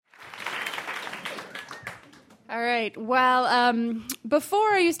All right. Well,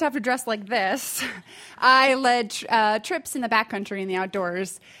 before I used to have to dress like this, I led trips in the backcountry in the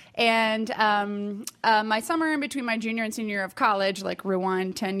outdoors. And my summer in between my junior and senior year of college, like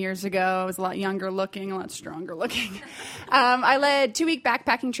rewind 10 years ago, I was a lot younger looking, a lot stronger looking. I led 2-week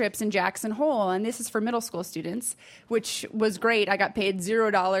backpacking trips in Jackson Hole, and this is for middle school students, which was great. I got paid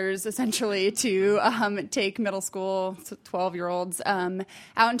 $0 essentially to take middle school 12-year-olds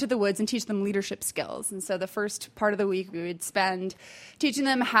out into the woods and teach them leadership skills. And so the first part of the week we would spend teaching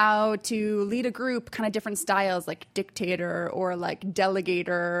them how to lead a group, kind of different styles like dictator or like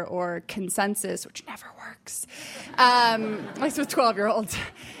delegator or consensus, which never works, at least with 12-year-olds.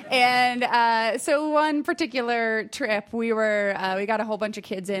 And so one particular trip, we got a whole bunch of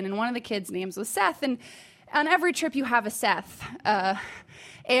kids in, and one of the kids' names was Seth. And on every trip, you have a Seth.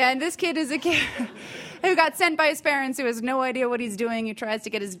 And this kid is a kid who got sent by his parents, who has no idea what he's doing, who tries to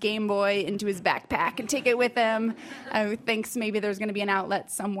get his Game Boy into his backpack and take it with him, who thinks maybe there's going to be an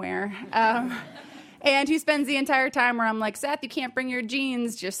outlet somewhere. And he spends the entire time where I'm like, Seth, you can't bring your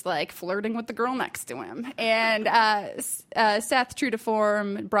jeans, just like flirting with the girl next to him. And Seth, true to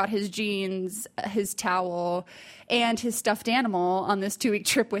form, brought his jeans, his towel, and his stuffed animal on this 2-week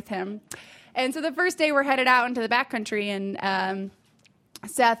trip with him. And so the first day we're headed out into the backcountry, and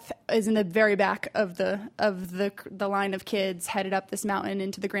Seth is in the very back of the line of kids headed up this mountain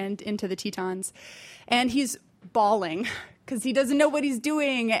into the Tetons, and he's bawling because he doesn't know what he's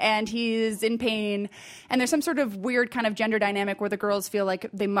doing and he's in pain. And there's some sort of weird kind of gender dynamic where the girls feel like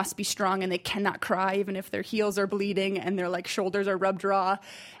they must be strong and they cannot cry even if their heels are bleeding and their like shoulders are rubbed raw.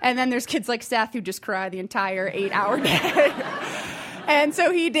 And then there's kids like Seth who just cry the entire 8-hour day. And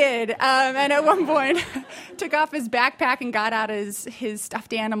so he did. And at one point took off his backpack and got out his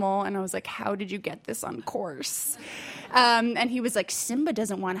stuffed animal. And I was like, how did you get this on course? And he was like, Simba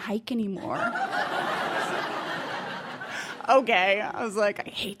doesn't want to hike anymore. Okay. I was like, I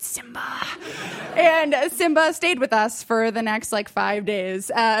hate Simba. And Simba stayed with us for the next 5 days.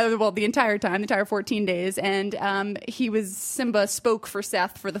 The entire 14 days. And Simba spoke for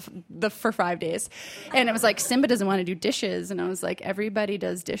Seth for 5 days. And it was like, Simba doesn't want to do dishes. And I was like, everybody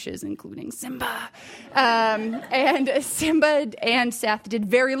does dishes, including Simba. And Simba and Seth did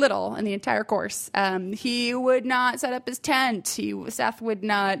very little in the entire course. He would not set up his tent. Seth would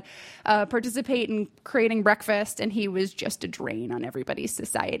not participate in creating breakfast, and he was just a drain on everybody's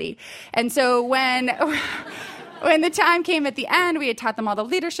society. And so when the time came at the end, we had taught them all the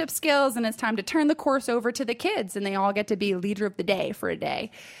leadership skills, and it's time to turn the course over to the kids, and they all get to be leader of the day for a day.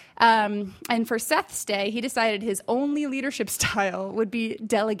 And for Seth's day, he decided his only leadership style would be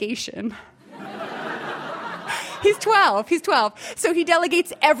delegation. He's 12. So he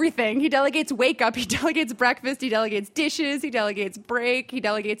delegates everything. He delegates wake up. He delegates breakfast. He delegates dishes. He delegates break. He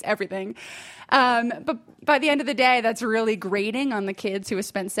delegates everything. But by the end of the day, that's really grating on the kids who have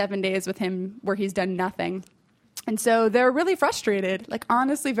spent 7 days with him where he's done nothing. And so they're really frustrated,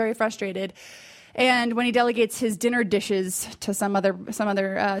 honestly very frustrated. And when he delegates his dinner dishes to some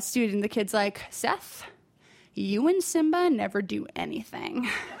other student, the kid's like, Seth, you and Simba never do anything.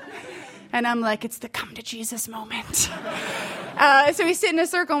 And I'm like, it's the come to Jesus moment. So we sit in a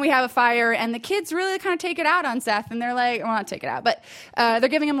circle and we have a fire, and the kids really kind of take it out on Seth. And they're like, well, not take it out, but they're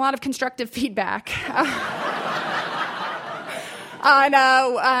giving him a lot of constructive feedback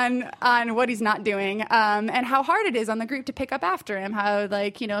on what he's not doing, and how hard it is on the group to pick up after him. How,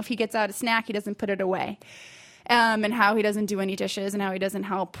 if he gets out a snack, he doesn't put it away. And how he doesn't do any dishes, and how he doesn't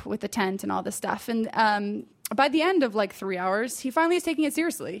help with the tent and all this stuff. And by the end of 3 hours, he finally is taking it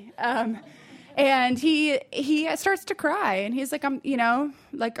seriously. And he starts to cry, and he's like, I'm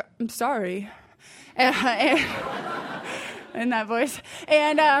sorry. In that voice.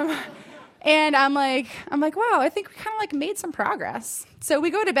 And I'm like, wow, I think we kind of made some progress. So we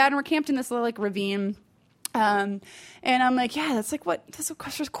go to bed, and we're camped in this little ravine. And I'm like, yeah, that's what this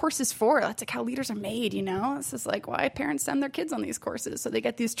course is for. That's how leaders are made, This is why parents send their kids on these courses, so they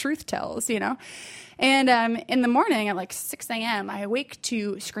get these truth tells, And in the morning at 6 a.m., I awake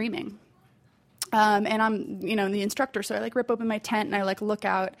to screaming. And I'm, the instructor, so I rip open my tent and I look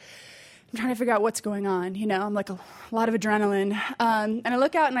out. I'm trying to figure out what's going on, I'm a lot of adrenaline. And I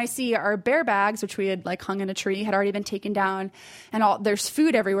look out and I see our bear bags, which we had hung in a tree, had already been taken down, and there's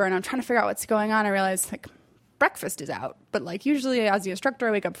food everywhere. And I'm trying to figure out what's going on. I realize breakfast is out, but usually as the instructor,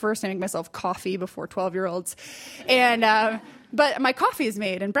 I wake up first and I make myself coffee before 12-year-olds. And, but my coffee is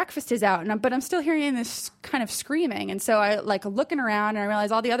made and breakfast is out, but I'm still hearing this kind of screaming. And so I looking around, and I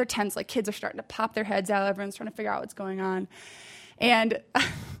realize all the other tents, kids are starting to pop their heads out. Everyone's trying to figure out what's going on. And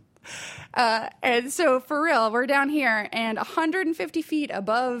And so for real, we're down here, and 150 feet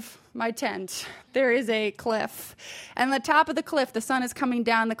above my tent, there is a cliff. And the top of the cliff, the sun is coming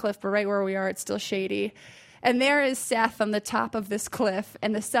down the cliff, but right where we are, it's still shady. And there is Seth on the top of this cliff,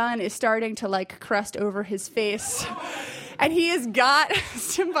 and the sun is starting to like crust over his face. And he has got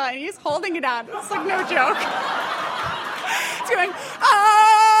Simba, and he's holding it out. It's like no joke. He's going,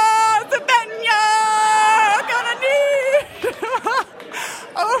 ah, Sabenya, gonna need.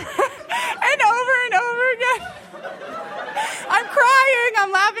 Over and over and over again. I'm crying.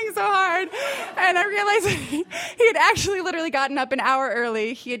 I'm laughing so hard. And I realized he had actually literally gotten up an hour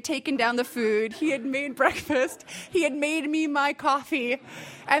early. He had taken down the food. He had made breakfast. He had made me my coffee.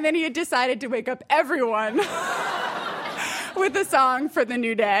 And then he had decided to wake up everyone with a song for the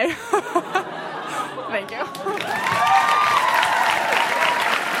new day. Thank you.